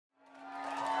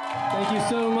Thank you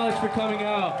so much for coming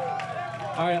out.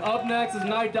 All right, up next is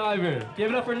Night Diver.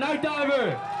 Give it up for Night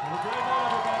Diver. Have a great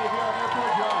night, everybody, here on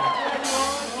Airport Drive.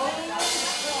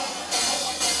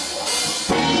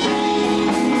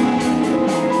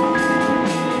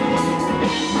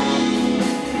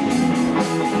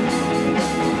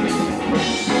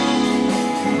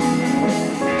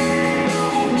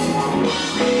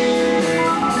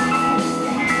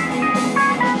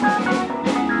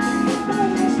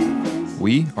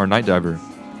 We are Night Diver,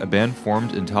 a band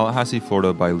formed in Tallahassee,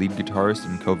 Florida by lead guitarist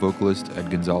and co-vocalist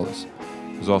Ed Gonzalez.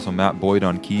 There's also Matt Boyd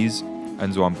on keys,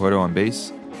 Enzo Ampuero on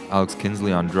bass, Alex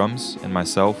Kinsley on drums, and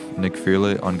myself, Nick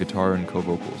Firlej, on guitar and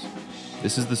co-vocals.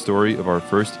 This is the story of our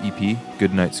first EP,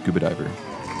 Goodnight, Scuba Diver.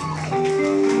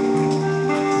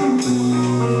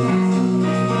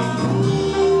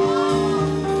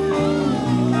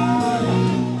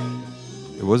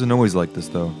 It wasn't always like this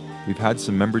though. We've had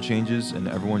some member changes and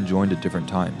everyone joined at different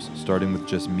times, starting with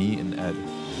just me and Ed.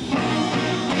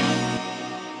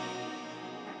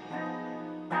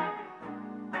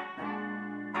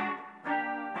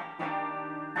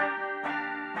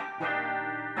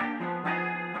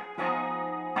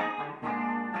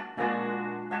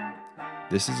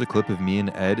 This is a clip of me and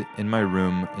Ed in my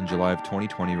room in July of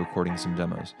 2020 recording some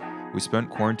demos. We spent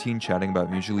quarantine chatting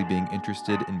about mutually being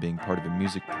interested in being part of a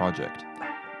music project.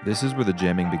 This is where the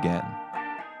jamming began.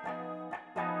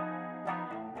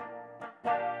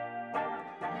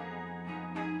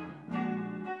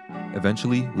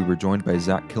 Eventually, we were joined by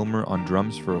Zach Kilmer on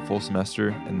drums for a full semester,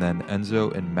 and then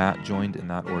Enzo and Matt joined in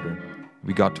that order.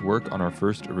 We got to work on our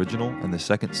first original and the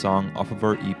second song off of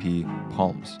our EP,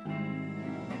 Palms.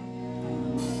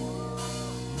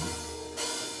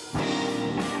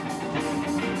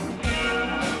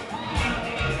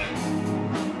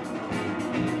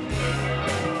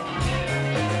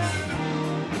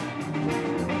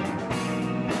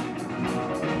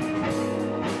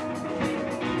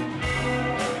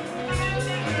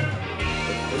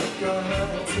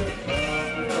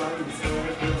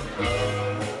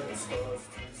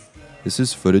 This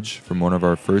is footage from one of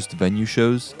our first venue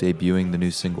shows debuting the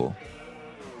new single.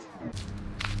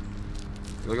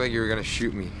 You look like you were gonna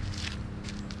shoot me.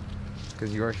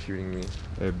 Because you are shooting me.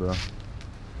 Hey, bro.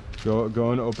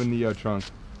 Go and open the trunk.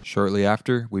 Shortly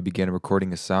after, we began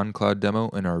recording a SoundCloud demo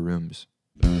in our rooms.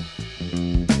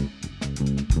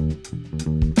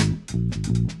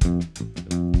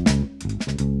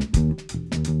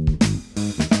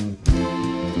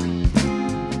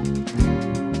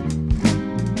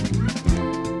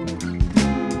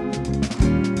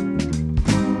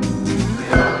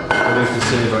 What do you have to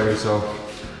say about yourself?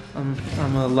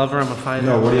 I'm a lover, I'm a fighter.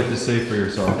 No, what do you have to say for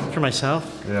yourself? For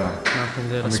myself? Yeah. Nothing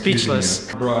good. I'm Speechless.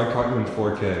 accusing you. Bro, I caught you in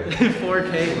 4K.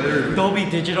 4K, Literally. Dolby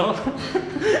Digital,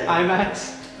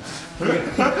 IMAX.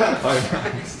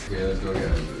 Yeah, let's go get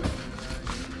it.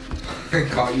 I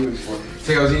caught you in 4K. It's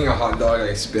like I was eating a hot dog and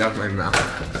I spit out my mouth.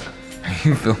 Are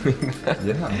you filming that?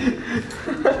 Yeah.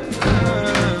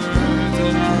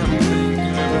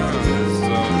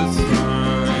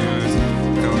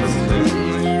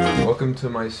 Welcome to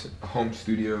my home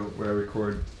studio where I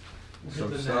record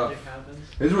some stuff.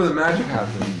 This is where the magic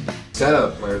happens.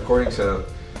 Setup, my recording setup.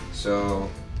 So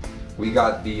we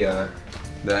got the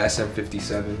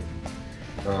SM57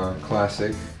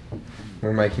 classic.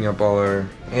 We're miking up all our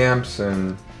amps,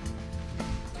 and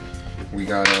we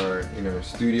got our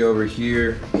studio over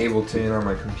here. Ableton on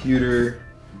my computer.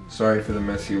 Sorry for the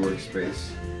messy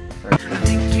workspace.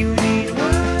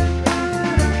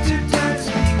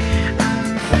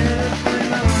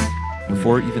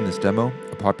 Before even this demo,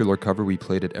 a popular cover we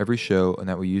played at every show and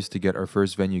that we used to get our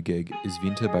first venue gig is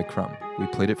Vinta by Crumb. We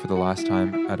played it for the last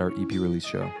time at our EP release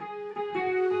show.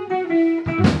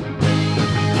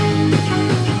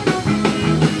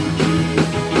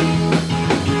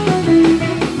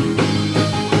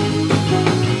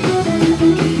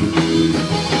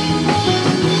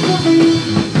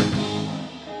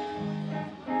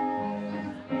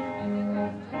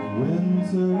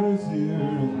 Winter's here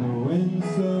and the wind's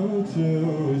so chill.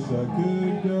 Wish I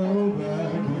could go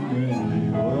back when windy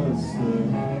was still.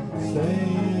 Stay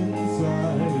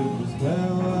inside of this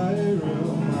pale light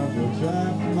room. I feel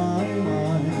trapped my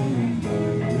mind in the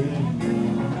room.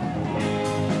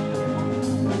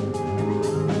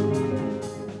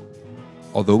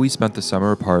 Although we spent the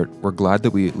summer apart, we're glad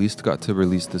that we at least got to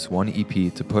release this one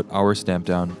EP to put our stamp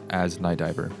down as Night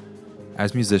Diver.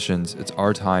 As musicians, it's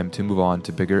our time to move on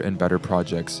to bigger and better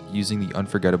projects using the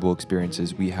unforgettable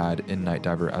experiences we had in Night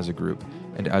Diver as a group.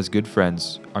 And as good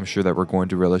friends, I'm sure that we're going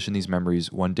to relish in these memories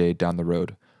one day down the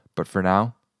road. But for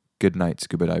now, good night,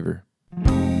 Scuba Diver.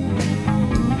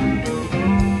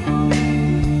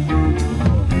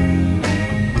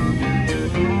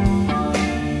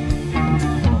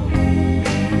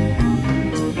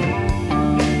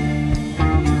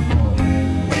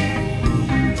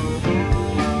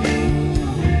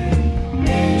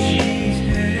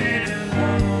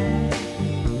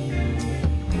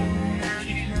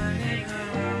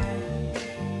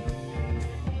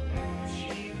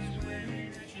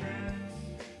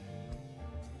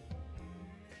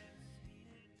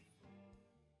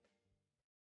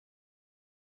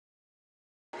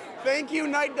 Thank you,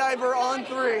 Night Diver, on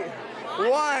 3.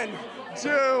 1,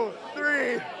 2,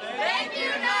 3. Thank you,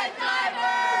 Night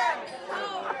Diver!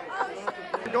 Oh,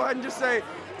 Go ahead and just say,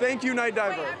 thank you, Night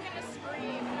Diver. Wait, I'm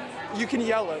gonna scream. You can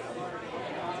yell it.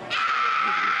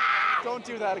 Don't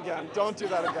do that again. Don't do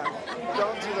that again.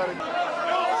 Don't do that again.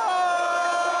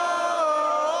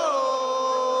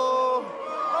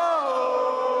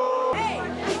 Hey,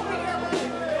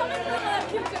 come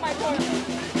and put my corner.